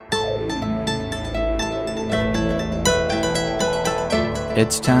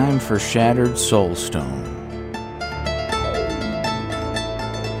It's time for Shattered Soulstone,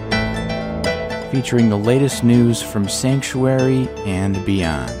 featuring the latest news from Sanctuary and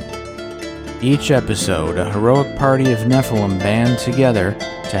beyond. Each episode, a heroic party of Nephilim band together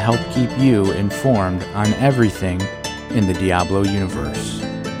to help keep you informed on everything in the Diablo universe.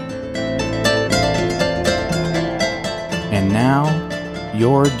 And now,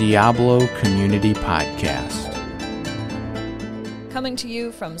 your Diablo Community Podcast. Coming to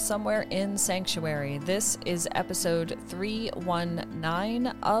you from somewhere in Sanctuary, this is episode 319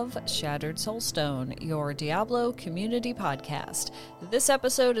 of Shattered Soulstone, your Diablo Community Podcast. This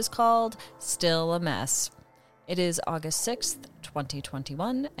episode is called Still a Mess. It is August 6th,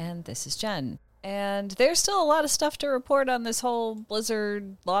 2021, and this is Jen. And there's still a lot of stuff to report on this whole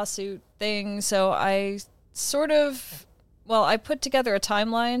Blizzard lawsuit thing, so I put together a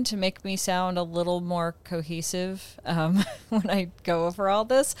timeline to make me sound a little more cohesive when I go over all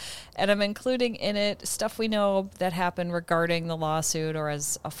this. And I'm including in it stuff we know that happened regarding the lawsuit or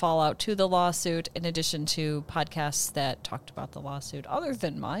as a fallout to the lawsuit, in addition to podcasts that talked about the lawsuit other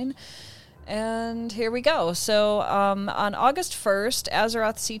than mine. And here we go. So on August 1st,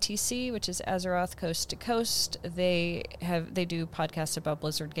 Azeroth CTC, which is Azeroth Coast to Coast, they do podcasts about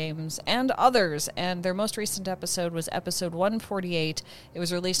Blizzard games and others. And their most recent episode was episode 148. It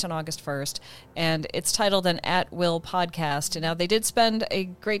was released on August 1st, and it's titled an At Will podcast. And now they did spend a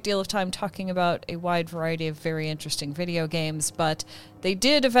great deal of time talking about a wide variety of very interesting video games, but they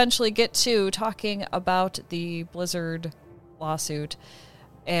did eventually get to talking about the Blizzard lawsuit,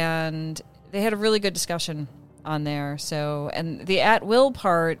 and they had a really good discussion on there. So, and the at will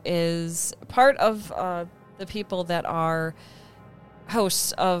part is part of the people that are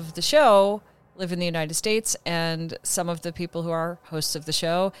hosts of the show live in the United States, and some of the people who are hosts of the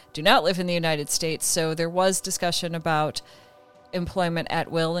show do not live in the United States. So there was discussion about employment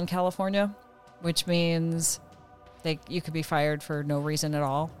at will in California, which means you could be fired for no reason at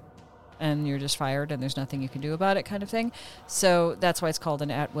all, and you're just fired and there's nothing you can do about it, kind of thing. So that's why it's called an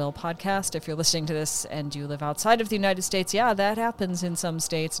at-will podcast. If you're listening to this and you live outside of the United States, yeah, that happens in some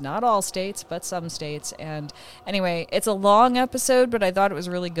states. Not all states, but some states. And anyway, it's a long episode, but I thought it was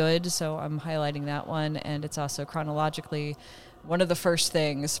really good, so I'm highlighting that one. And it's also chronologically one of the first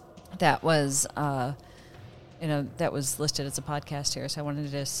things that was, that was listed as a podcast here. So I wanted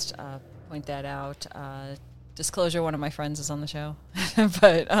to just point that out. Disclosure, one of my friends is on the show.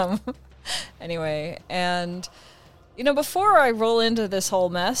 But anyway, and before I roll into this whole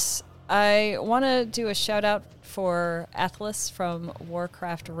mess, I want to do a shout out for Athelis from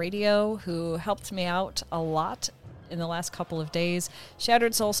Warcraft Radio, who helped me out a lot in the last couple of days.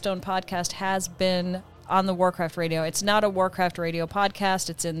 Shattered Soulstone podcast has been on the Warcraft Radio. It's not a Warcraft Radio podcast.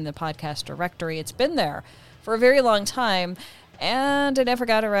 It's in the podcast directory. It's been there for a very long time. And I never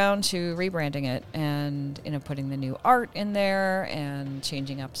got around to rebranding it and, putting the new art in there and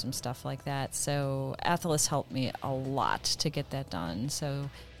changing up some stuff like that. So Athelis helped me a lot to get that done. So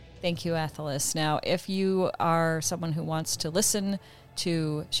thank you, Athelis. Now, if you are someone who wants to listen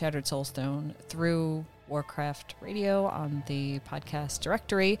to Shattered Soulstone through Warcraft Radio on the podcast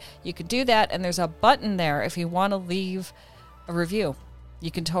directory, you can do that. And there's a button there if you want to leave a review.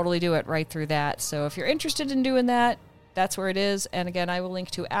 You can totally do it right through that. So if you're interested in doing that, that's where it is. And again, I will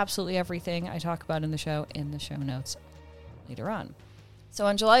link to absolutely everything I talk about in the show notes later on. So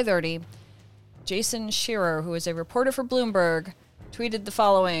on July 30, Jason Shearer, who is a reporter for Bloomberg, tweeted the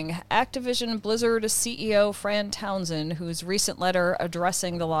following: Activision Blizzard CEO Fran Townsend, whose recent letter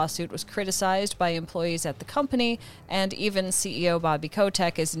addressing the lawsuit was criticized by employees at the company, and even CEO Bobby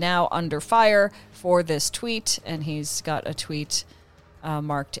Kotick, is now under fire for this tweet. And he's got a tweet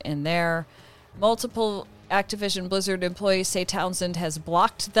marked in there. Multiple Activision Blizzard employees say Townsend has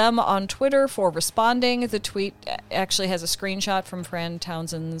blocked them on Twitter for responding. The tweet actually has a screenshot from Fran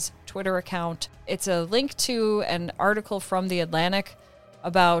Townsend's Twitter account. It's a link to an article from The Atlantic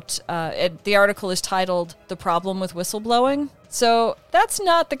about, the article is titled "The Problem with Whistleblowing." So that's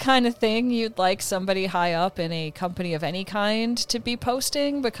not the kind of thing you'd like somebody high up in a company of any kind to be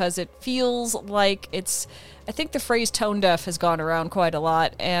posting, because it feels like I think the phrase tone deaf has gone around quite a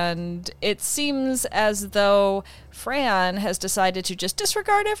lot, and it seems as though Fran has decided to just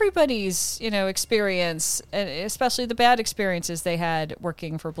disregard everybody's, experience, and especially the bad experiences they had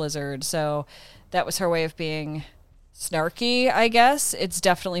working for Blizzard. So that was her way of being snarky, I guess. It's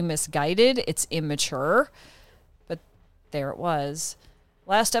definitely misguided. It's immature. But there it was.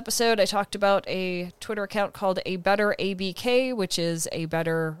 Last episode, I talked about a Twitter account called A Better ABK, which is A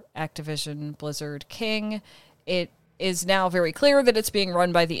Better Activision Blizzard King. It is now very clear that it's being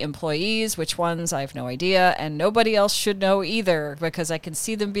run by the employees. Which ones, I have no idea, and nobody else should know either, because I can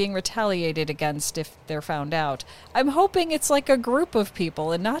see them being retaliated against if they're found out. I'm hoping it's like a group of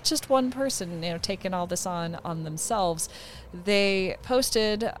people and not just one person, taking all this on themselves. They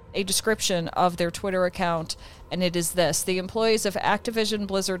posted a description of their Twitter account, and it is this: the employees of Activision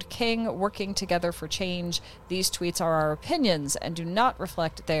Blizzard King working together for change. These tweets are our opinions and do not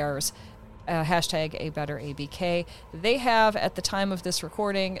reflect theirs. Hashtag a better ABK. They have, at the time of this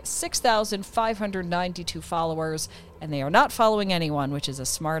recording, 6,592 followers, and they are not following anyone, which is a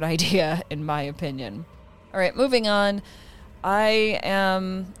smart idea, in my opinion. All right, moving on. I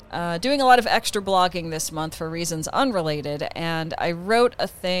am doing a lot of extra blogging this month for reasons unrelated, and I wrote a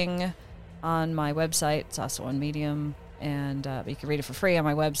thing on my website. It's also on Medium, and you can read it for free on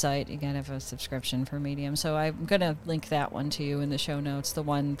my website. You can have a subscription for Medium, so I'm going to link that one to you in the show notes. The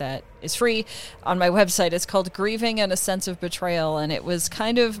one that is free on my website is called Grieving and a Sense of Betrayal, and it was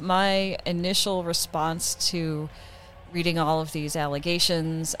kind of my initial response to reading all of these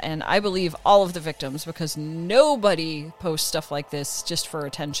allegations, and I believe all of the victims, because nobody posts stuff like this just for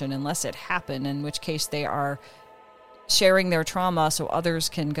attention unless it happened, in which case they are sharing their trauma so others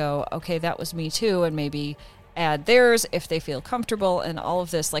can go, okay, that was me too, and maybe add theirs if they feel comfortable. And all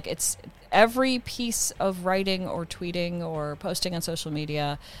of this, like, it's every piece of writing or tweeting or posting on social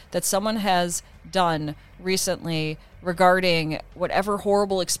media that someone has done recently regarding whatever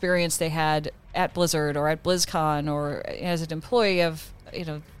horrible experience they had at Blizzard or at BlizzCon or as an employee of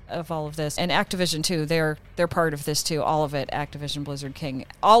all of this. And Activision too, they're part of this too, all of it. Activision Blizzard King,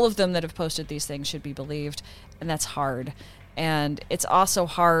 all of them that have posted these things should be believed, and that's hard. And it's also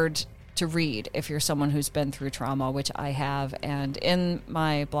hard to read if you're someone who's been through trauma, which I have. And in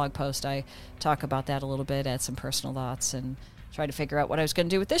my blog post, I talk about that a little bit, add some personal thoughts, and try to figure out what I was going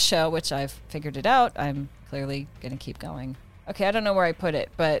to do with this show, which I've figured it out. I'm clearly going to keep going. Okay, I don't know where I put it,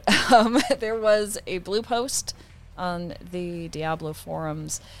 but there was a blue post on the Diablo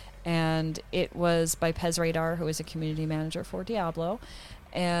forums, and it was by Pez Radar, who is a community manager for Diablo,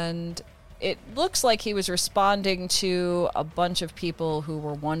 and it looks like he was responding to a bunch of people who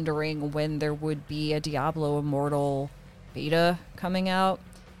were wondering when there would be a Diablo Immortal beta coming out.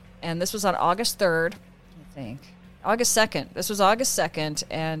 And this was on August 3rd, I think. August 2nd. This was August 2nd,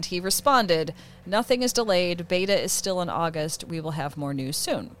 and he responded, "Nothing is delayed. Beta is still in August. We will have more news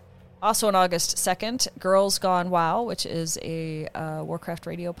soon." Also on August 2nd, Girls Gone WoW, which is a Warcraft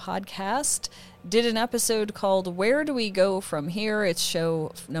radio podcast, did an episode called Where Do We Go From Here? It's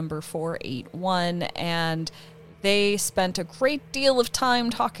show number 481, and they spent a great deal of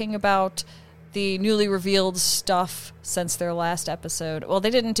time talking about the newly revealed stuff since their last episode. Well, they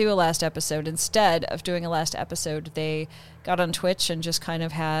didn't do a last episode. Instead of doing a last episode, they got on Twitch and just kind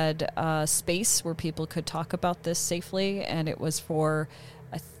of had a space where people could talk about this safely, and it was for,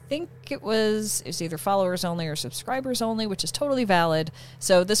 I think it was either followers only or subscribers only, which is totally valid.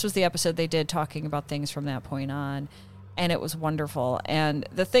 So this was the episode they did talking about things from that point on, and it was wonderful. And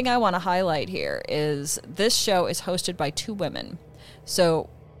the thing I want to highlight here is this show is hosted by two women. So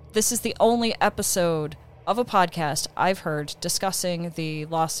this is the only episode of a podcast I've heard discussing the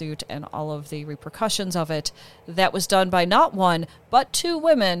lawsuit and all of the repercussions of it that was done by not one, but two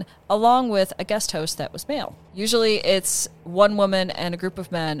women, along with a guest host that was male. Usually it's one woman and a group of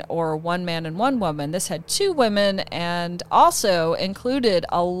men, or one man and one woman. This had two women, and also included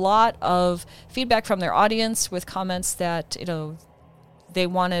a lot of feedback from their audience with comments that, they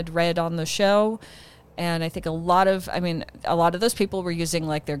wanted read on the show. And I think a lot of those people were using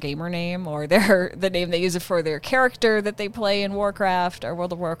like their gamer name or the name they use it for their character that they play in Warcraft or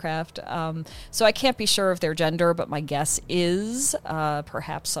World of Warcraft. So I can't be sure of their gender, but my guess is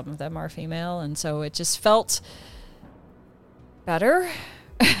perhaps some of them are female. And so it just felt better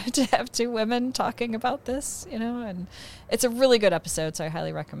to have two women talking about this, and it's a really good episode. So I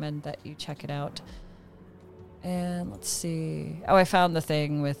highly recommend that you check it out. And let's see. Oh, I found the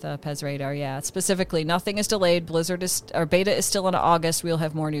thing with Pez Radar. Yeah, specifically, nothing is delayed. Beta is still in August. We'll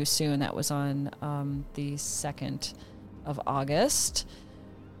have more news soon. That was on the 2nd of August.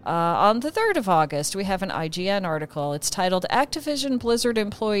 On the 3rd of August, we have an IGN article. It's titled, Activision Blizzard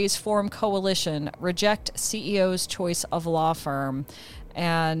Employees Form Coalition, Reject CEO's Choice of Law Firm.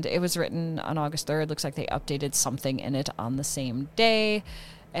 And it was written on August 3rd. Looks like they updated something in it on the same day.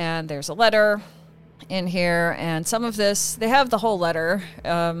 And there's a letter in here, and some of this, they have the whole letter.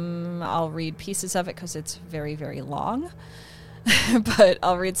 I'll read pieces of it because it's very, very long, but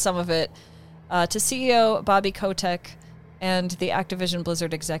I'll read some of it. To CEO Bobby Kotick, and the Activision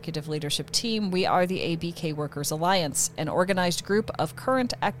Blizzard Executive Leadership Team, we are the ABK Workers Alliance, an organized group of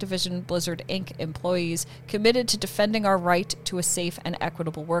current Activision Blizzard Inc. employees committed to defending our right to a safe and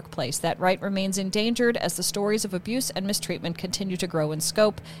equitable workplace. That right remains endangered as the stories of abuse and mistreatment continue to grow in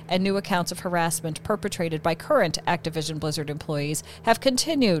scope, and new accounts of harassment perpetrated by current Activision Blizzard employees have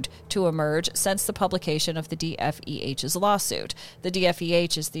continued to emerge since the publication of the DFEH's lawsuit. The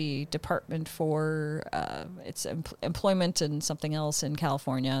DFEH is the Department for its Employment and something else in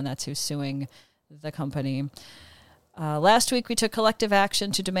California, and that's who's suing the company. Last week, we took collective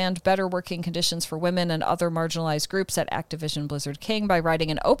action to demand better working conditions for women and other marginalized groups at Activision Blizzard King by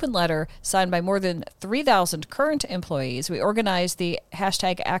writing an open letter signed by more than 3,000 current employees. We organized the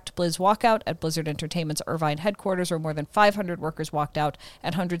hashtag ActBliz walkout at Blizzard Entertainment's Irvine headquarters, where more than 500 workers walked out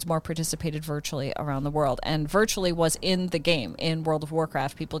and hundreds more participated virtually around the world. And virtually was in the game, in World of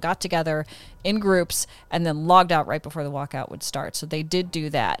Warcraft. People got together in groups and then logged out right before the walkout would start. So they did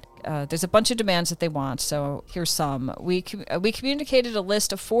do that. There's a bunch of demands that they want, so here's some. We communicated a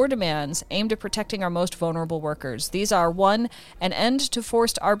list of 4 demands aimed at protecting our most vulnerable workers. These are: 1, an end to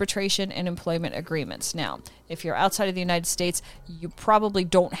forced arbitration in employment agreements. Now, if you're outside of the United States, you probably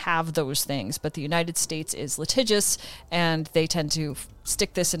don't have those things, but the United States is litigious, and they tend to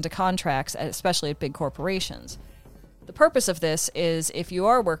stick this into contracts, especially at big corporations. The purpose of this is if you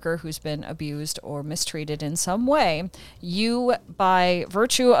are a worker who's been abused or mistreated in some way, you, by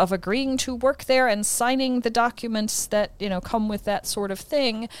virtue of agreeing to work there and signing the documents that, come with that sort of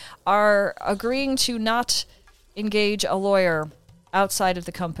thing, are agreeing to not engage a lawyer outside of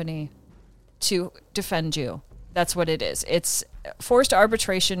the company to defend you. That's what it is. It's forced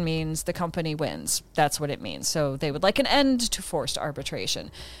arbitration means the company wins. That's what it means. So they would like an end to forced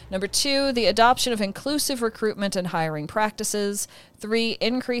arbitration. Number 2, the adoption of inclusive recruitment and hiring practices. 3,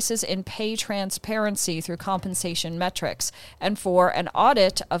 increases in pay transparency through compensation metrics. And 4, an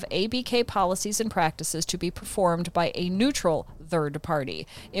audit of ABK policies and practices to be performed by a neutral third party.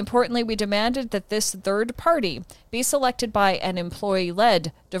 Importantly, we demanded that this third party be selected by an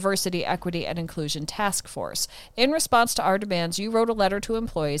employee-led diversity, equity, and inclusion task force. In response to our demands, you wrote a letter to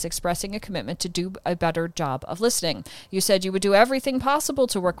employees expressing a commitment to do a better job of listening. You said you would do everything possible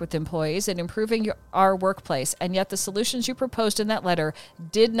to work with employees in improving our workplace, and yet the solutions you proposed in that letter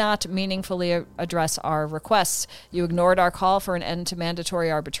did not meaningfully address our requests. You ignored our call for an end to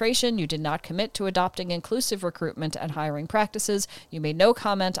mandatory arbitration. You did not commit to adopting inclusive recruitment and hiring practices. You made no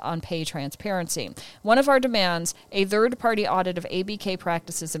comment on pay transparency. One of our demands, a third-party audit of ABK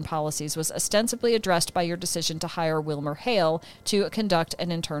practices and policies, was ostensibly addressed by your decision to hire Wilmer Hale to conduct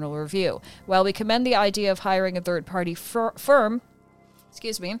an internal review. While we commend the idea of hiring a third-party firm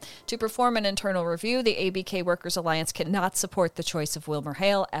to perform an internal review, the ABK Workers Alliance cannot support the choice of Wilmer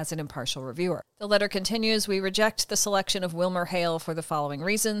Hale as an impartial reviewer. The letter continues, we reject the selection of Wilmer Hale for the following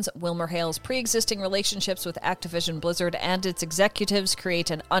reasons. Wilmer Hale's pre-existing relationships with Activision Blizzard and its executives create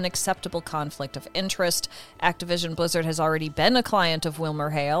an unacceptable conflict of interest. Activision Blizzard has already been a client of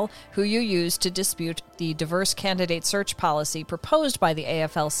Wilmer Hale, who you used to dispute the diverse candidate search policy proposed by the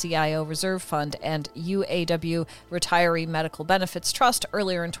AFL-CIO Reserve Fund and UAW Retiree Medical Benefits Trust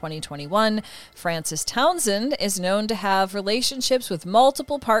earlier in 2021. Francis Townsend is known to have relationships with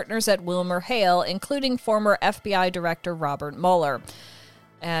multiple partners at Wilmer Hale, including former FBI Director Robert Mueller.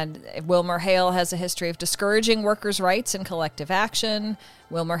 And Wilmer Hale has a history of discouraging workers' rights and collective action.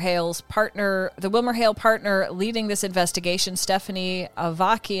 The Wilmer Hale partner leading this investigation, Stephanie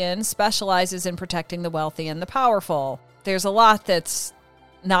Avakian, specializes in protecting the wealthy and the powerful. There's a lot that's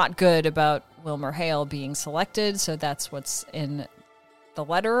not good about Wilmer Hale being selected, so that's what's in the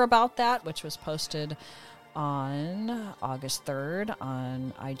letter about that, which was posted on August 3rd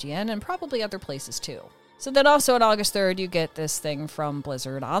on IGN and probably other places too. So then also on August 3rd, you get this thing from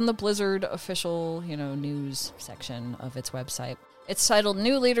Blizzard on the Blizzard official, news section of its website. It's titled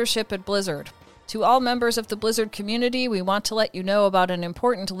New Leadership at Blizzard. To all members of the Blizzard community, we want to let you know about an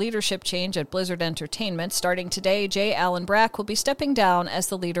important leadership change at Blizzard Entertainment. Starting today, J. Allen Brack will be stepping down as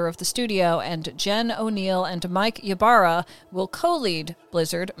the leader of the studio, and Jen O'Neill and Mike Ybarra will co-lead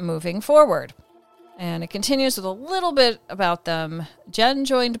Blizzard moving forward. And it continues with a little bit about them. Jen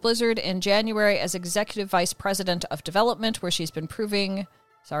joined Blizzard in January as Executive Vice President of Development, where she's been providing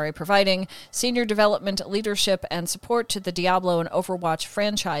senior development, leadership, and support to the Diablo and Overwatch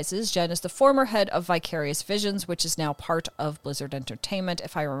franchises. Jen is the former head of Vicarious Visions, which is now part of Blizzard Entertainment.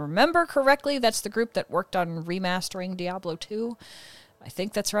 If I remember correctly, that's the group that worked on remastering Diablo 2. I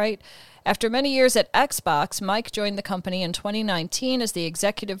think that's right. After many years at Xbox, Mike joined the company in 2019 as the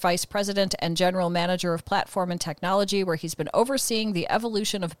Executive Vice President and General Manager of Platform and Technology, where he's been overseeing the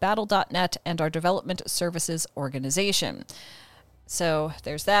evolution of Battle.net and our development services organization. So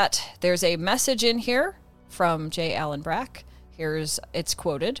there's that. There's a message in here from J. Allen Brack. It's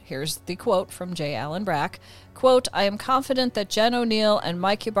quoted. Here's the quote from J. Allen Brack. Quote, I am confident that Jen O'Neill and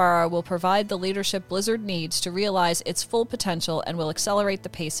Mike Ybarra will provide the leadership Blizzard needs to realize its full potential and will accelerate the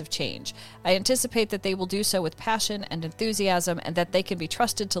pace of change. I anticipate that they will do so with passion and enthusiasm and that they can be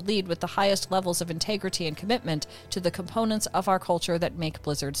trusted to lead with the highest levels of integrity and commitment to the components of our culture that make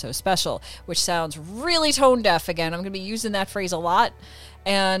Blizzard so special, which sounds really tone deaf again. I'm going to be using that phrase a lot.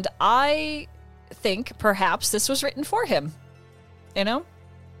 And I think perhaps this was written for him. You know,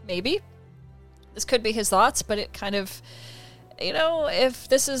 maybe. This could be his thoughts, but it kind of, if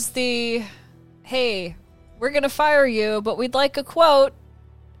this is the, hey, we're going to fire you, but we'd like a quote,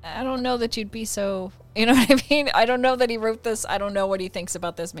 I don't know that you'd be so, you know what I mean? I don't know that he wrote this. I don't know what he thinks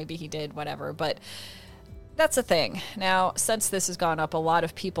about this. Maybe he did, whatever. But that's a thing. Now, since this has gone up, a lot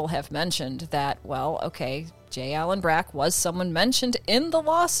of people have mentioned that, well, okay, J. Allen Brack was someone mentioned in the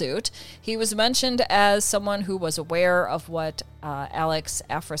lawsuit. He was mentioned as someone who was aware of what Alex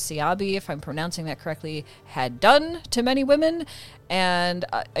Afrasiabi, if I'm pronouncing that correctly, had done to many women and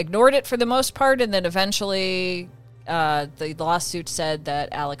ignored it for the most part. And then eventually the lawsuit said that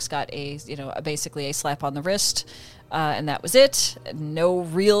Alex got basically a slap on the wrist. And that was it. No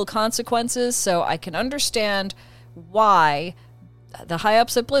real consequences. So I can understand why the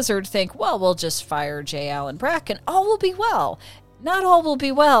high-ups at Blizzard think, well, we'll just fire J. Allen Brack and all will be well. Not all will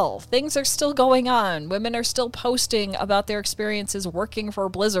be well. Things are still going on. Women are still posting about their experiences working for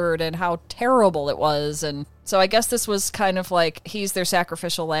Blizzard and how terrible it was. And so I guess this was kind of like he's their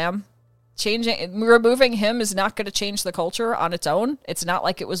sacrificial lamb. Removing him is not going to change the culture on its own. It's not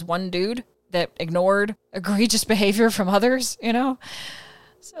like it was one dude that ignored egregious behavior from others,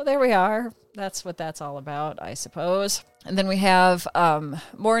 So there we are. That's what that's all about, I suppose. And then we have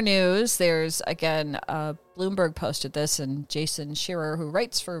more news. There's, again, Bloomberg posted this, and Jason Shearer, who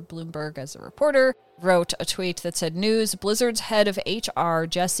writes for Bloomberg as a reporter, wrote a tweet that said, news, Blizzard's head of HR,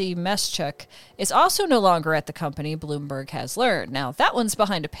 Jesse Meschuk, is also no longer at the company, Bloomberg has learned. Now, that one's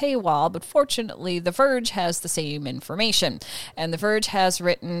behind a paywall, but fortunately, The Verge has the same information. And The Verge has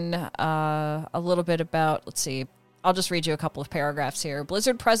written a little bit about, let's see, I'll just read you a couple of paragraphs here.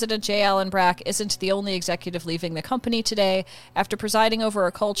 Blizzard President J. Allen Brack isn't the only executive leaving the company today. After presiding over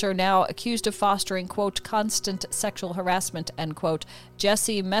a culture now accused of fostering, quote, constant sexual harassment, end quote,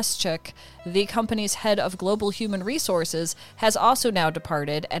 Jesse Meschuk, the company's head of global human resources, has also now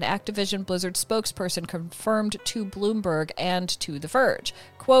departed, an Activision Blizzard spokesperson confirmed to Bloomberg and to The Verge.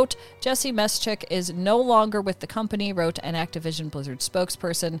 Quote, Jesse Meschuk is no longer with the company, wrote an Activision Blizzard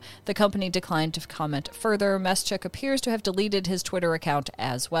spokesperson. The company declined to comment further. Meschuk appears to have deleted his Twitter account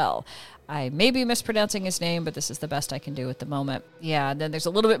as well. I may be mispronouncing his name, but this is the best I can do at the moment. Yeah, and then there's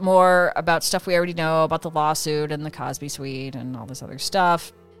a little bit more about stuff we already know about the lawsuit and the Cosby suite and all this other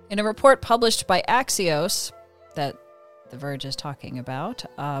stuff. In a report published by Axios that The Verge is talking about,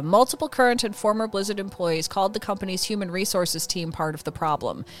 multiple current and former Blizzard employees called the company's human resources team part of the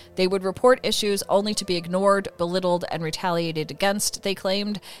problem. They would report issues only to be ignored, belittled, and retaliated against, they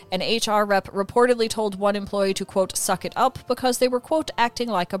claimed. An HR rep reportedly told one employee to, quote, suck it up because they were, quote, acting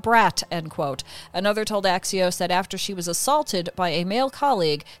like a brat, end quote. Another told Axios that after she was assaulted by a male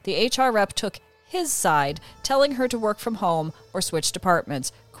colleague, the HR rep took his side, telling her to work from home or switch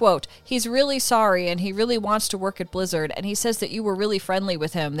departments. Quote, he's really sorry and he really wants to work at Blizzard and he says that you were really friendly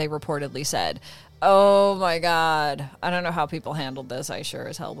with him, they reportedly said. Oh my God. I don't know how people handled this. I sure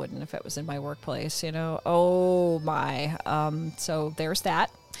as hell wouldn't if it was in my workplace, Oh my. So there's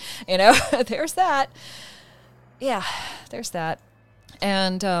that. There's that. Yeah, there's that.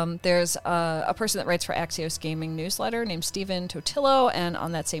 And there's a person that writes for Axios Gaming newsletter named Stephen Totillo, and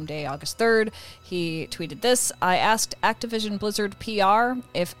on that same day, August 3rd, he tweeted this. I asked Activision Blizzard PR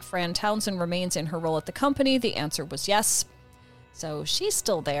if Fran Townsend remains in her role at the company. The answer was yes. So she's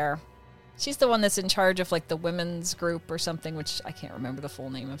still there. She's the one that's in charge of like the women's group or something, which I can't remember the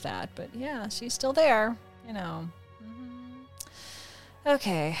full name of that. But yeah, she's still there,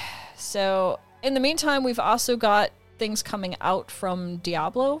 Okay, so in the meantime, we've also got things coming out from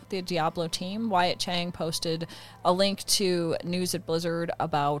Diablo, the Diablo team. Wyatt Chang posted a link to news at Blizzard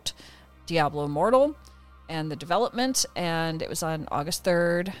about Diablo Immortal and the development, and it was on August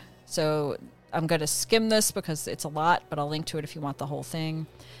 3rd. So I'm going to skim this because it's a lot, but I'll link to it if you want the whole thing.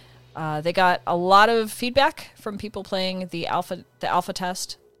 They got a lot of feedback from people playing the alpha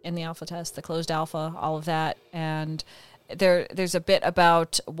test, the closed alpha, all of that, and There's a bit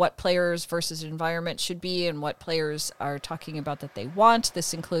about what players versus environment should be and what players are talking about that they want.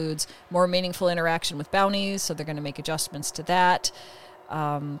 This includes more meaningful interaction with bounties, so they're going to make adjustments to that.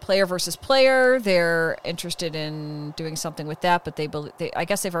 Player versus player, they're interested in doing something with that, but I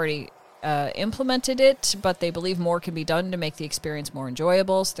guess they've already implemented it, but they believe more can be done to make the experience more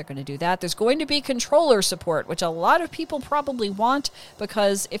enjoyable, so they're going to do that. There's going to be controller support, which a lot of people probably want,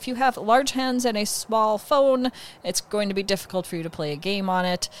 because if you have large hands and a small phone, it's going to be difficult for you to play a game on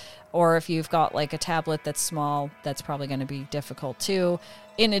it, or if you've got like a tablet that's small, that's probably going to be difficult too.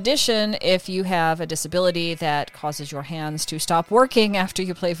 In addition, if you have a disability that causes your hands to stop working after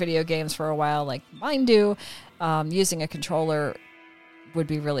you play video games for a while, like mine do, using a controller would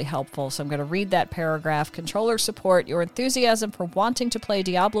be really helpful. So I'm going to read that paragraph. Controller support. Your enthusiasm for wanting to play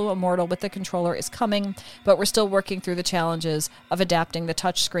Diablo Immortal with the controller is coming, but we're still working through the challenges of adapting the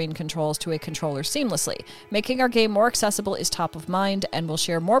touchscreen controls to a controller seamlessly. Making our game more accessible is top of mind, and we'll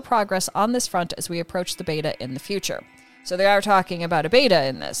share more progress on this front as we approach the beta in the future. So they are talking about a beta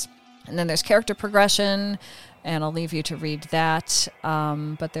in this. And then there's character progression, and I'll leave you to read that.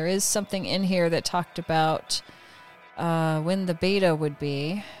 But there is something in here that talked about when the beta would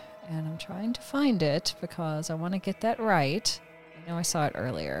be, and I'm trying to find it because I want to get that right. I know I saw it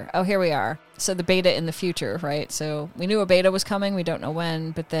earlier. Oh, here we are. So the beta in the future, right? So we knew a beta was coming. We don't know when,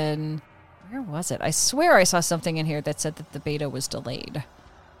 but then where was it? I swear I saw something in here that said that the beta was delayed,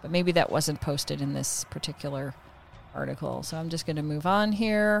 but maybe that wasn't posted in this particular article. So I'm just going to move on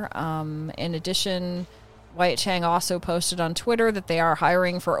here. In addition, Wyatt Chang also posted on Twitter that they are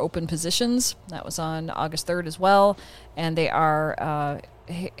hiring for open positions. That was on August 3rd as well. And they are,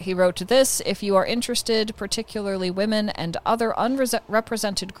 he wrote this, if you are interested, particularly women and other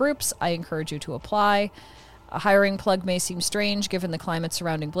unrepresented groups, I encourage you to apply. A hiring plug may seem strange given the climate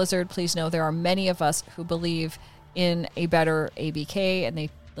surrounding Blizzard. Please know there are many of us who believe in a better ABK, and they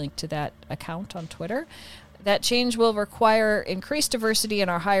link to that account on Twitter. That change will require increased diversity in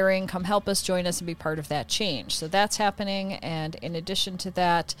our hiring. Come help us, join us, and be part of that change. So that's happening. And in addition to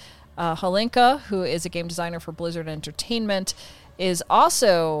that, Halinka, who is a game designer for Blizzard Entertainment, is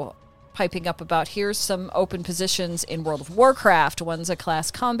also piping up about here's some open positions in World of Warcraft. One's a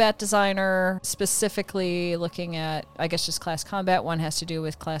class combat designer, specifically looking at, I guess, just class combat. One has to do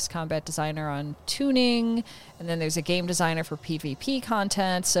with class combat designer on tuning. And then there's a game designer for PvP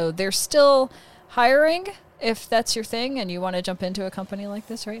content. So they're still hiring, if that's your thing and you want to jump into a company like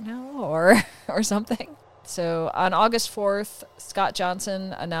this right now or something. So on August 4th, Scott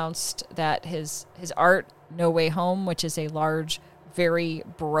Johnson announced that his art, No Way Home, which is a large, very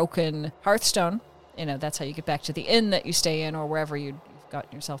broken Hearthstone, that's how you get back to the inn that you stay in or wherever you've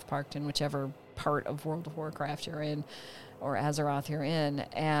gotten yourself parked in, whichever part of World of Warcraft you're in or Azeroth you're in.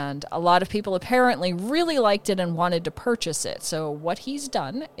 And a lot of people apparently really liked it and wanted to purchase it. So what he's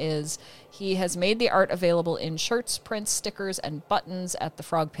done is he has made the art available in shirts, prints, stickers, and buttons at the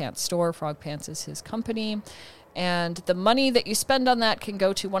Frog Pants store. Frog Pants is his company. And the money that you spend on that can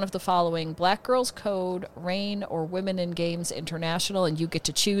go to one of the following: Black Girls Code, RAIN, or Women in Games International, and you get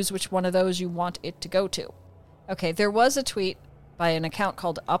to choose which one of those you want it to go to. Okay, there was a tweet by an account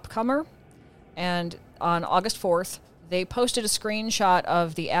called Upcomer, and on August 4th, they posted a screenshot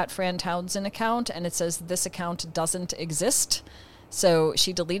of the @FranTownsend account, and it says this account doesn't exist. So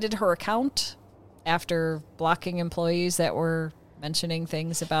she deleted her account after blocking employees that were mentioning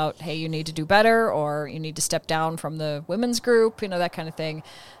things about, hey, you need to do better, or you need to step down from the women's group, that kind of thing.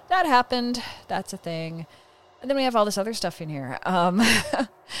 That happened. That's a thing. And then we have all this other stuff in here.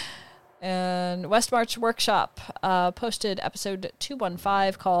 And Westmarch Workshop posted episode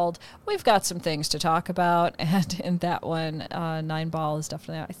 215 called We've Got Some Things to Talk About. And in that one, Nineball is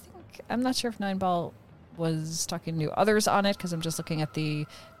definitely, I'm not sure if Nineball was talking to others on it because I'm just looking at the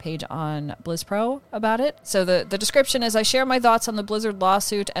page on BlizzPro about it. So the description is, I share my thoughts on the Blizzard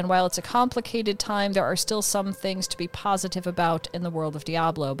lawsuit, and while it's a complicated time, there are still some things to be positive about in the world of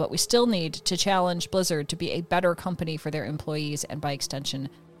Diablo, but we still need to challenge Blizzard to be a better company for their employees and by extension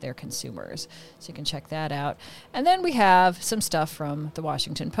their consumers. So you can check that out. And then we have some stuff from the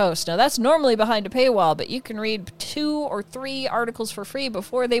Washington Post. Now that's normally behind a paywall, but you can read 2 or 3 articles for free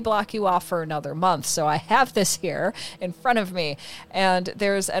before they block you off for another month. So I have this here in front of me. And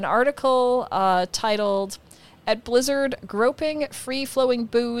there's an article titled At Blizzard, Groping, Free-Flowing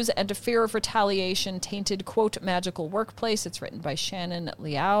Booze, and a Fear of Retaliation Tainted, quote, Magical Workplace. It's written by Shannon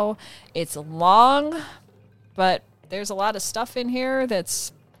Liao. It's long, but there's a lot of stuff in here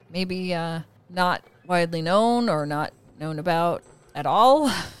that's maybe not widely known or not known about at all.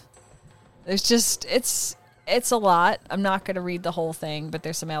 There's just, it's It's a lot. I'm not going to read the whole thing, but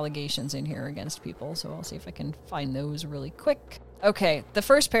there's some allegations in here against people, so I'll see if I can find those really quick. Okay, the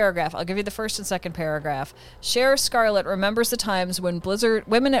first paragraph. I'll give you the first and second paragraph. Sheriff Scarlett remembers the times when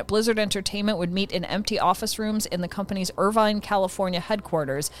women at Blizzard Entertainment would meet in empty office rooms in the company's Irvine, California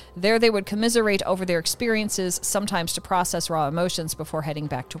headquarters. There they would commiserate over their experiences, sometimes to process raw emotions before heading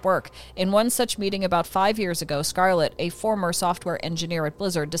back to work. In one such meeting about 5 years ago, Scarlett, a former software engineer at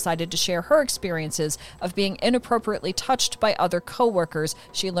Blizzard, decided to share her experiences of being inappropriately touched by other coworkers.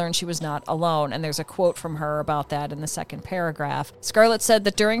 She learned she was not alone, and there's a quote from her about that in the second paragraph. Scarlett said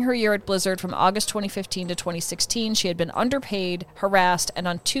that during her year at Blizzard from August 2015 to 2016, she had been underpaid, harassed, and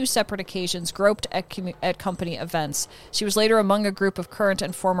on 2 separate occasions groped at company events. She was later among a group of current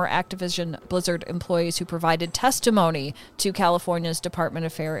and former Activision Blizzard employees who provided testimony to California's Department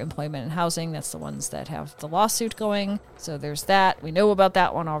of Fair Employment and Housing. That's the ones that have the lawsuit going. So there's that. We know about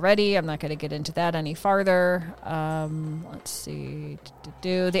that one already. I'm not going to get into that any farther. Let's see.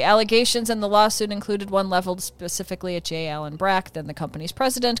 The allegations in the lawsuit included one leveled specifically at J. Allen Brack, then the company's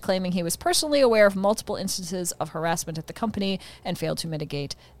president, claiming he was personally aware of multiple instances of harassment at the company and failed to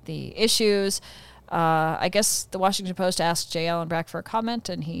mitigate the issues. I guess the Washington Post asked J. Allen Brack for a comment,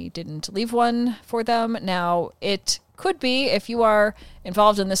 and he didn't leave one for them. Now, it could be, if you are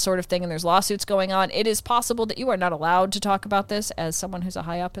involved in this sort of thing and there's lawsuits going on, it is possible that you are not allowed to talk about this as someone who's a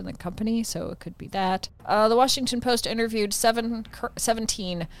high up in the company, so it could be that. The Washington Post interviewed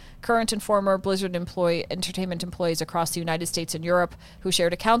 17 current and former Blizzard entertainment employees across the United States and Europe who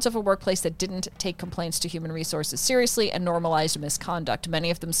shared accounts of a workplace that didn't take complaints to human resources seriously and normalized misconduct.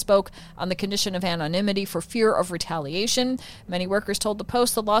 Many of them spoke on the condition of anonymity for fear of retaliation. Many workers told the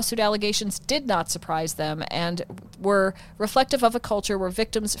Post the lawsuit allegations did not surprise them and were reflective of a culture where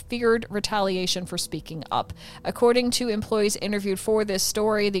victims feared retaliation for speaking up. According to employees interviewed for this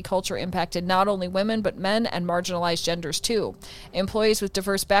story, the culture impacted not only women but men and marginalized genders too. Employees with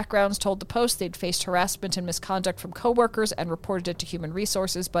diverse backgrounds told the Post they'd faced harassment and misconduct from coworkers and reported it to human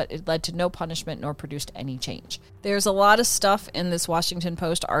resources, but it led to no punishment nor produced any change. There's a lot of stuff in this Washington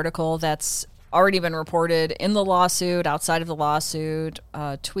Post article that's already been reported in the lawsuit, outside of the lawsuit,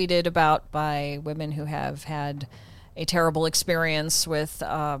 tweeted about by women who have had a terrible experience with,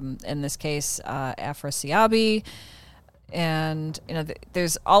 in this case, Afrasiabi. And,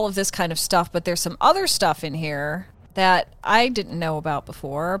 there's all of this kind of stuff, but there's some other stuff in here that I didn't know about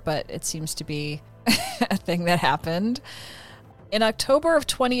before, but it seems to be a thing that happened. In October of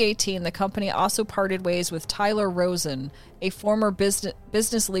 2018, the company also parted ways with Tyler Rosen, a former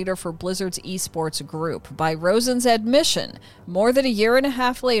business leader for Blizzard's esports group. By Rosen's admission, more than a year and a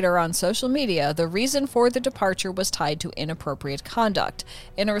half later on social media, the reason for the departure was tied to inappropriate conduct.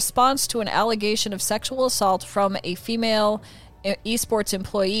 In a response to an allegation of sexual assault from a female esports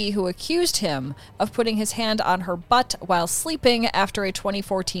employee who accused him of putting his hand on her butt while sleeping after a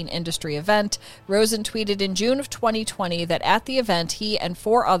 2014 industry event, Rosen tweeted in June of 2020 that at the event, he and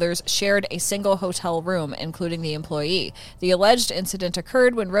 4 others shared a single hotel room, including the employee. The alleged incident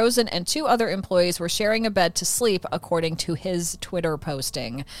occurred when Rosen and 2 other employees were sharing a bed to sleep, according to his Twitter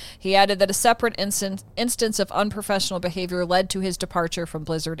posting. He added that a separate instance of unprofessional behavior led to his departure from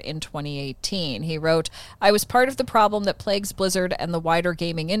Blizzard in 2018. He wrote, "I was part of the problem that plagues Blizzard and the wider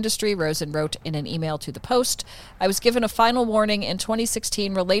gaming industry," Rosen wrote in an email to the Post. "I was given a final warning in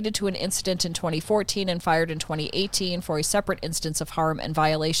 2016 related to an incident in 2014 and fired in 2018 for a separate instance of harm and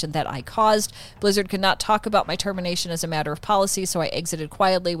violation that I caused. Blizzard could not talk about my termination as a matter of policy, so I exited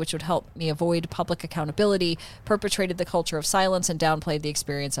quietly, which would help me avoid public accountability, perpetrated the culture of silence, and downplayed the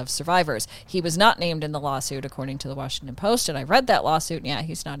experience of survivors." He was not named in the lawsuit, according to the Washington Post, and I read that lawsuit, and yeah,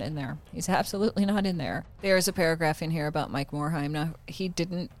 he's not in there. He's absolutely not in there. There's a paragraph in here about Mike Morhaime. Now,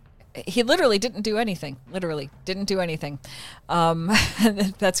 he literally didn't do anything. Literally didn't do anything.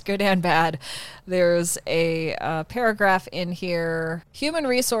 That's good and bad. There's a paragraph in here. Human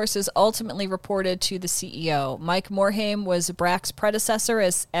Resources ultimately reported to the CEO. Mike Morhaime was Brack's predecessor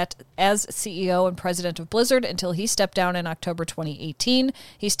as CEO and president of Blizzard until he stepped down in October 2018.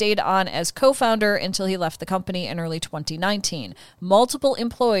 He stayed on as co-founder until he left the company in early 2019. Multiple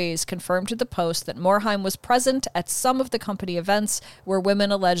employees confirmed to the Post that Morhaime was present at some of the company events where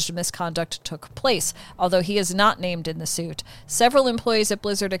women alleged misconduct took place, although he is not named in the suit. Several employees at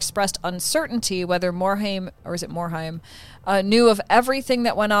Blizzard expressed uncertainty whether Morhaime knew of everything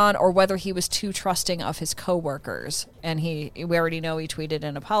that went on or whether he was too trusting of his coworkers. And we already know he tweeted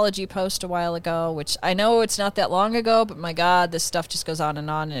an apology post a while ago, which I know it's not that long ago, but my God, this stuff just goes on,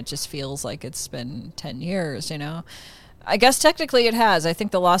 and it just feels like it's been 10 years, I guess technically it has. I think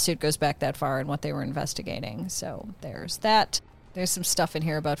the lawsuit goes back that far in what they were investigating. So there's that. There's some stuff in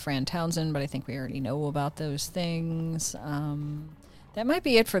here about Fran Townsend, but I think we already know about those things. That might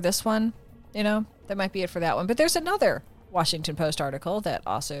be it for this one. That might be it for that one. But there's another Washington Post article that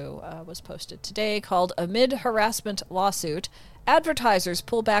also was posted today called Amid Harassment Lawsuit, Advertisers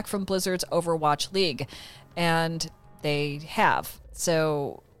Pull Back from Blizzard's Overwatch League. And they have.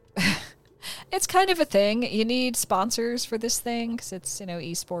 So it's kind of a thing. You need sponsors for this thing because it's,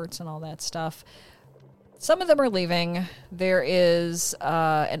 esports and all that stuff. Some of them are leaving. There is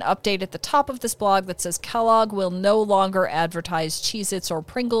an update at the top of this blog that says Kellogg will no longer advertise Cheez-Its or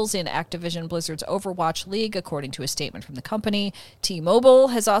Pringles in Activision Blizzard's Overwatch League, according to a statement from the company. T-Mobile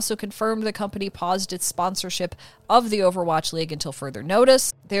has also confirmed the company paused its sponsorship of the Overwatch League until further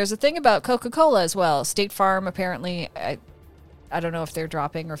notice. There's a thing about Coca-Cola as well. State Farm apparently, I don't know if they're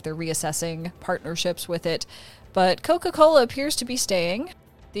dropping or if they're reassessing partnerships with it, but Coca-Cola appears to be staying.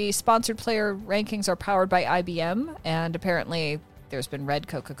 The sponsored player rankings are powered by IBM, and apparently there's been red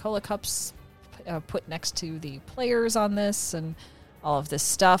Coca-Cola cups put next to the players on this and all of this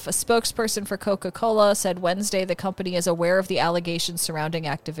stuff. A spokesperson for Coca-Cola said Wednesday the company is aware of the allegations surrounding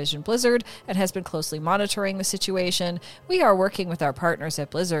Activision Blizzard and has been closely monitoring the situation. We are working with our partners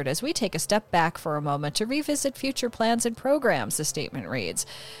at Blizzard as we take a step back for a moment to revisit future plans and programs, the statement reads.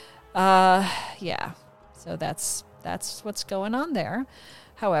 Yeah, so that's what's going on there.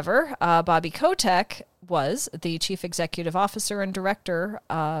 However, Bobby Kotick was the chief executive officer and director.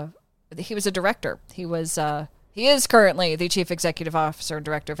 He was a director. He is currently the chief executive officer and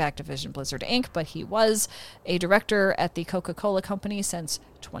director of Activision Blizzard Inc., but he was a director at the Coca-Cola Company since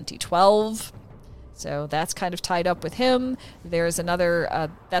 2012. So that's kind of tied up with him. There's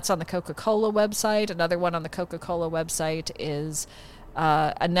another, that's on the Coca-Cola website. Another one on the Coca-Cola website is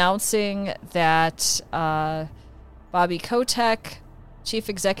announcing that Bobby Kotick, chief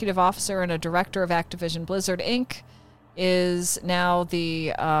executive officer and a director of Activision Blizzard Inc., is now the,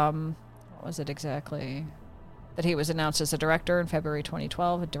 what was it exactly? That he was announced as a director in February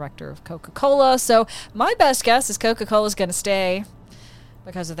 2012, a director of Coca-Cola. So my best guess is Coca-Cola's going to stay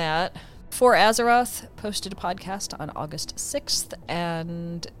because of that. For Azeroth posted a podcast on August 6th,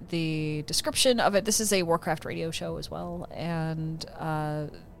 and the description of it, this is a Warcraft radio show as well, and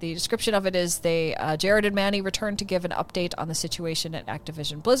the description of it is Jared and Manny returned to give an update on the situation at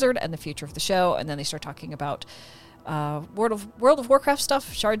Activision Blizzard and the future of the show, and then they start talking about World of Warcraft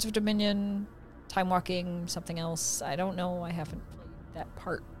stuff, Shards of Dominion, Time Walking, something else. I don't know. I haven't played that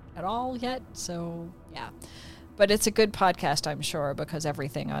part at all yet, so yeah. But it's a good podcast, I'm sure, because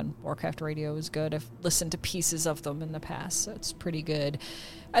everything on Warcraft Radio is good. I've listened to pieces of them in the past, so it's pretty good.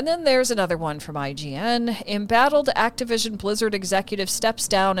 And then there's another one from IGN. Embattled Activision Blizzard executive steps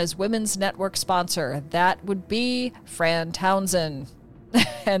down as women's network sponsor. That would be Fran Townsend.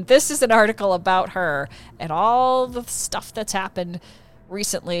 And this is an article about her and all the stuff that's happened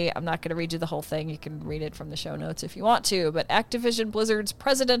recently. I'm not going to read you the whole thing. You can read it from the show notes if you want to. But Activision Blizzard's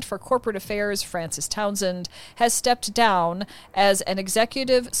president for corporate affairs, Frances Townsend, has stepped down as an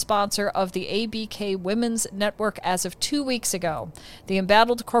executive sponsor of the ABK Women's Network as of 2 weeks ago. The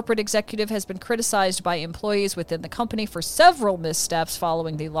embattled corporate executive has been criticized by employees within the company for several missteps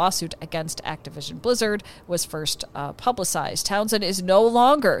following the lawsuit against Activision Blizzard was first publicized. Townsend is no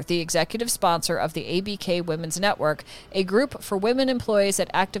longer the executive sponsor of the ABK Women's Network, a group for women employees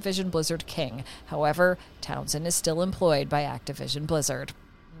at Activision Blizzard King. However, Townsend is still employed by Activision Blizzard.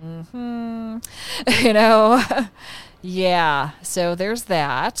 Yeah, so there's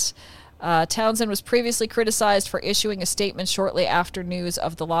that. Townsend was previously criticized for issuing a statement shortly after news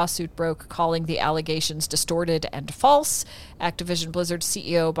of the lawsuit broke, calling the allegations distorted and false. Activision Blizzard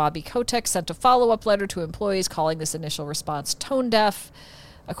CEO Bobby Kotick sent a follow-up letter to employees calling this initial response tone-deaf.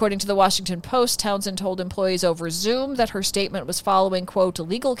 According to the Washington Post, Townsend told employees over Zoom that her statement was following, quote,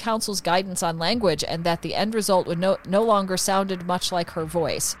 legal counsel's guidance on language and that the end result would no longer sounded much like her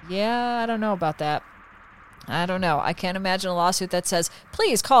voice. Yeah, I don't know about that. I don't know. I can't imagine a lawsuit that says,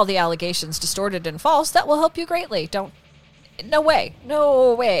 please call the allegations distorted and false. That will help you greatly. No way.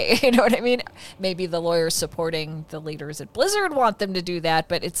 You know what I mean? Maybe the lawyers supporting the leaders at Blizzard want them to do that,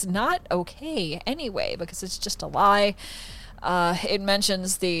 but it's not okay anyway because it's just a lie. It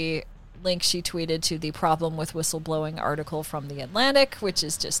mentions the link she tweeted to the problem with whistleblowing article from The Atlantic, which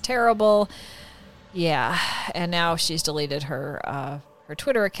is just terrible. Yeah, and now she's deleted her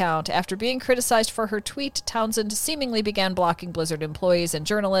Twitter account. After being criticized for her tweet, Townsend seemingly began blocking Blizzard employees and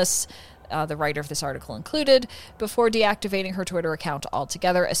journalists, the writer of this article included, before deactivating her Twitter account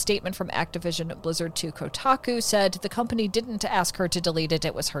altogether. A statement from Activision Blizzard to Kotaku said the company didn't ask her to delete it,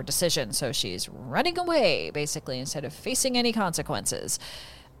 it was her decision. So she's running away, basically, instead of facing any consequences.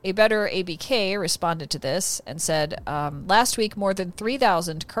 A Better ABK responded to this and said, last week, more than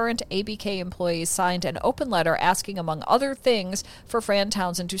 3,000 current ABK employees signed an open letter asking, among other things, for Fran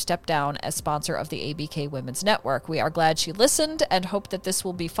Townsend to step down as sponsor of the ABK Women's Network. We are glad she listened and hope that this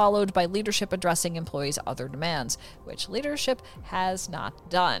will be followed by leadership addressing employees' other demands, which leadership has not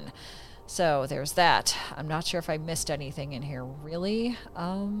done. So there's that. I'm not sure if I missed anything in here, really.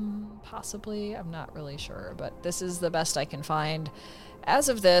 Possibly. I'm not really sure. But this is the best I can find as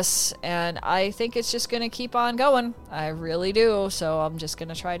of this, and I think it's just going to keep on going. I really do. So I'm just going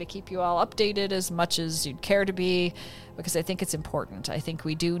to try to keep you all updated as much as you'd care to be, because I think it's important. I think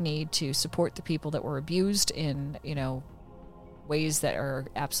we do need to support the people that were abused in, ways that are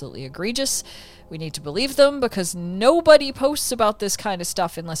absolutely egregious. We need to believe them, because nobody posts about this kind of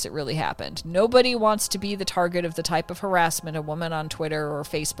stuff unless it really happened. Nobody wants to be the target of the type of harassment a woman on Twitter or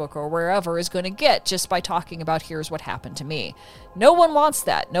Facebook or wherever is going to get just by talking about, here's what happened to me. No one wants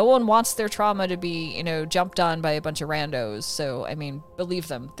that. No one wants their trauma to be, jumped on by a bunch of randos. So, believe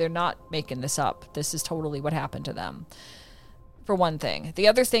them. They're not making this up. This is totally what happened to them, for one thing. The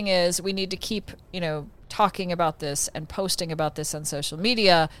other thing is we need to keep, talking about this and posting about this on social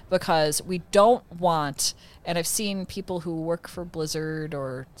media, because we don't want, and I've seen people who work for Blizzard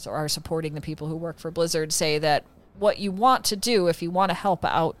or are supporting the people who work for Blizzard say that what you want to do if you want to help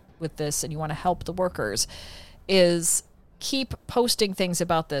out with this and you want to help the workers is keep posting things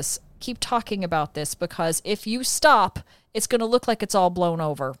about this, keep talking about this, because if you stop, it's going to look like it's all blown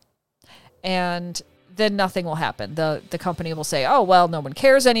over. And then nothing will happen. The company will say, oh, well, no one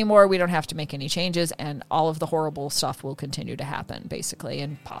cares anymore. We don't have to make any changes. And all of the horrible stuff will continue to happen, basically.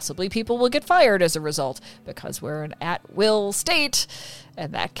 And possibly people will get fired as a result, because we're an at-will state.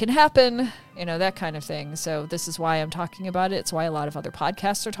 And that can happen, that kind of thing. So this is why I'm talking about it. It's why a lot of other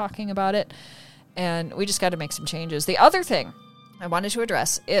podcasts are talking about it. And we just got to make some changes. The other thing I wanted to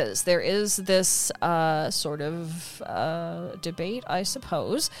address is there is this sort of debate, I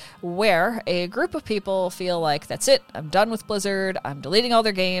suppose, where a group of people feel like, that's it, I'm done with Blizzard, I'm deleting all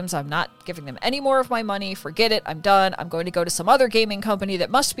their games, I'm not giving them any more of my money, forget it, I'm done, I'm going to go to some other gaming company that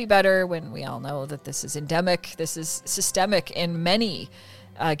must be better, when we all know that this is endemic, this is systemic in many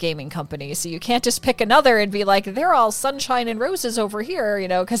gaming companies. So you can't just pick another and be like, they're all sunshine and roses over here,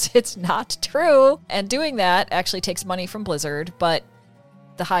 because it's not true. And doing that actually takes money from Blizzard, but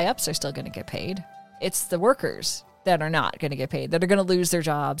the high ups are still going to get paid. It's the workers that are not going to get paid, that are going to lose their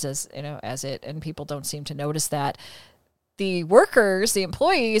jobs and people don't seem to notice that. The workers, the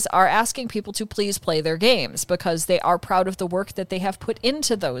employees, are asking people to please play their games because they are proud of the work that they have put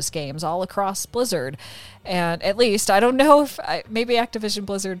into those games all across Blizzard. And at least, I don't know if, maybe Activision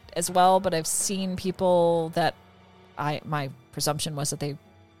Blizzard as well, but I've seen people that my presumption was that they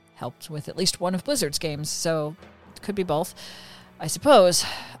helped with at least one of Blizzard's games. So it could be both, I suppose.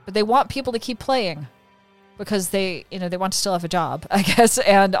 But they want people to keep playing because they want to still have a job, I guess.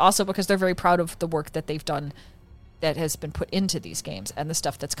 And also because they're very proud of the work that they've done that has been put into these games and the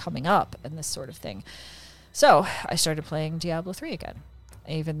stuff that's coming up and this sort of thing. So I started playing Diablo 3 again,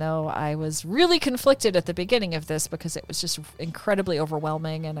 even though I was really conflicted at the beginning of this because it was just incredibly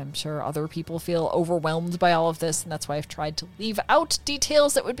overwhelming, and I'm sure other people feel overwhelmed by all of this, and that's why I've tried to leave out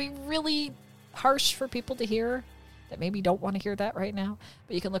details that would be really harsh for people to hear that maybe don't want to hear that right now.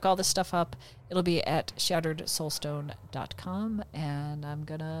 But you can look all this stuff up. It'll be at shatteredsoulstone.com, and I'm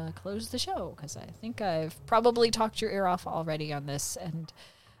going to close the show because I think I've probably talked your ear off already on this, and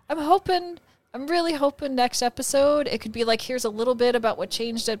I'm really hoping next episode it could be like, here's a little bit about what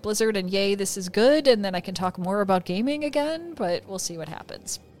changed at Blizzard, and yay, this is good, and then I can talk more about gaming again, but we'll see what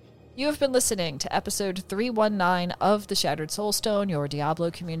happens. You have been listening to episode 319 of The Shattered Soulstone, your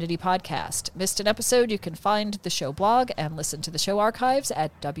Diablo community podcast. Missed an episode? You can find the show blog and listen to the show archives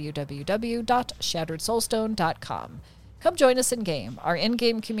at www.shatteredsoulstone.com. Come join us in-game. Our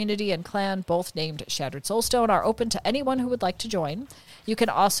in-game community and clan, both named Shattered Soulstone, are open to anyone who would like to join. You can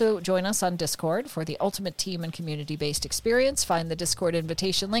also join us on Discord for the ultimate team and community-based experience. Find the Discord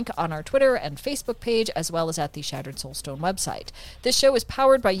invitation link on our Twitter and Facebook page, as well as at the Shattered Soulstone website. This show is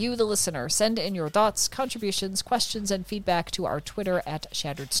powered by you, the listener. Send in your thoughts, contributions, questions, and feedback to our Twitter at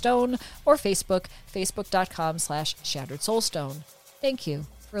Shattered Stone or Facebook, facebook.com/Shattered Soulstone. Thank you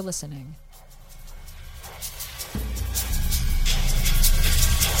for listening.